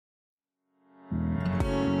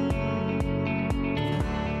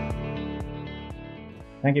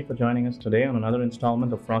Thank you for joining us today on another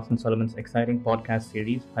installment of Frost & Sullivan's exciting podcast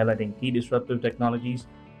series highlighting key disruptive technologies,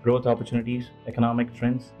 growth opportunities, economic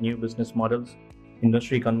trends, new business models,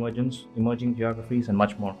 industry convergence, emerging geographies, and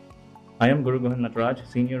much more. I am Guru Gohan Nataraj,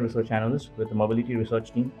 Senior Research Analyst with the Mobility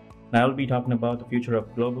Research Team, and I will be talking about the future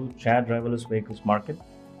of global shared driverless vehicles market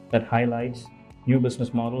that highlights new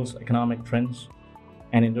business models, economic trends,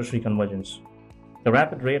 and industry convergence. The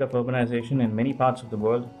rapid rate of urbanization in many parts of the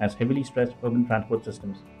world has heavily stressed urban transport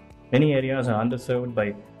systems. Many areas are underserved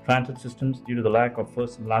by transit systems due to the lack of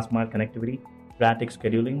first and last mile connectivity, erratic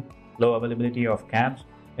scheduling, low availability of cabs,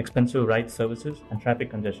 expensive ride services, and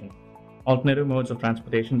traffic congestion. Alternative modes of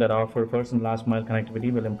transportation that offer first and last mile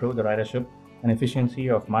connectivity will improve the ridership and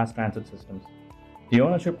efficiency of mass transit systems. The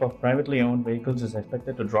ownership of privately owned vehicles is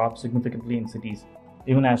expected to drop significantly in cities,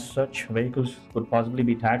 even as such vehicles could possibly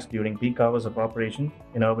be taxed during peak hours of operation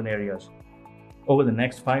in urban areas. Over the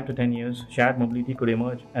next 5 to 10 years, shared mobility could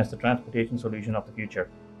emerge as the transportation solution of the future.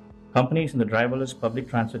 Companies in the driverless public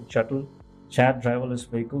transit shuttle, shared driverless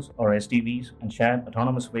vehicles or SDVs, and shared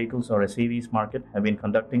autonomous vehicles or SAVs market have been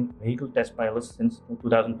conducting vehicle test pilots since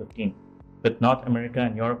 2015, with North America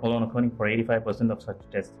and Europe alone accounting for 85% of such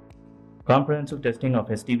tests. Comprehensive testing of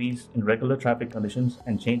SDVs in regular traffic conditions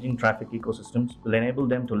and changing traffic ecosystems will enable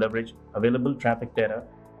them to leverage available traffic data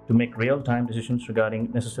to make real-time decisions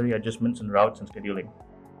regarding necessary adjustments in routes and scheduling.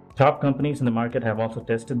 Top companies in the market have also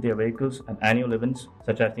tested their vehicles at annual events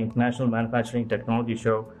such as the International Manufacturing Technology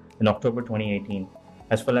Show in October 2018,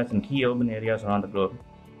 as well as in key urban areas around the globe.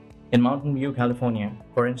 In Mountain View, California,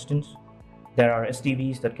 for instance, there are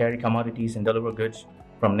SDVs that carry commodities and deliver goods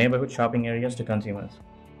from neighborhood shopping areas to consumers.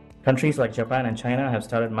 Countries like Japan and China have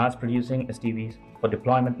started mass producing SDVs for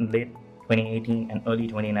deployment in late 2018 and early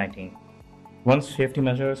 2019. Once safety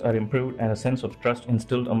measures are improved and a sense of trust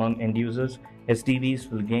instilled among end users,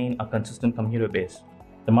 SDVs will gain a consistent commuter base.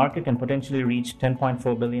 The market can potentially reach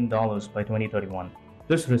 $10.4 billion by 2031.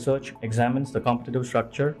 This research examines the competitive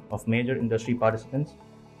structure of major industry participants,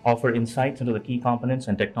 offers insights into the key components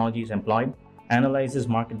and technologies employed, analyzes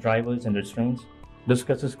market drivers and restraints,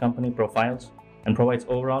 discusses company profiles, and provides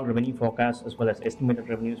overall revenue forecasts as well as estimated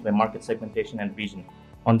revenues by market segmentation and region.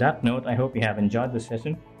 On that note, I hope you have enjoyed this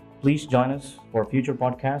session. Please join us for future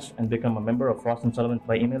podcasts and become a member of Frost & Sullivan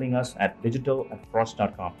by emailing us at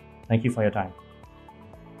digital@frost.com. Thank you for your time.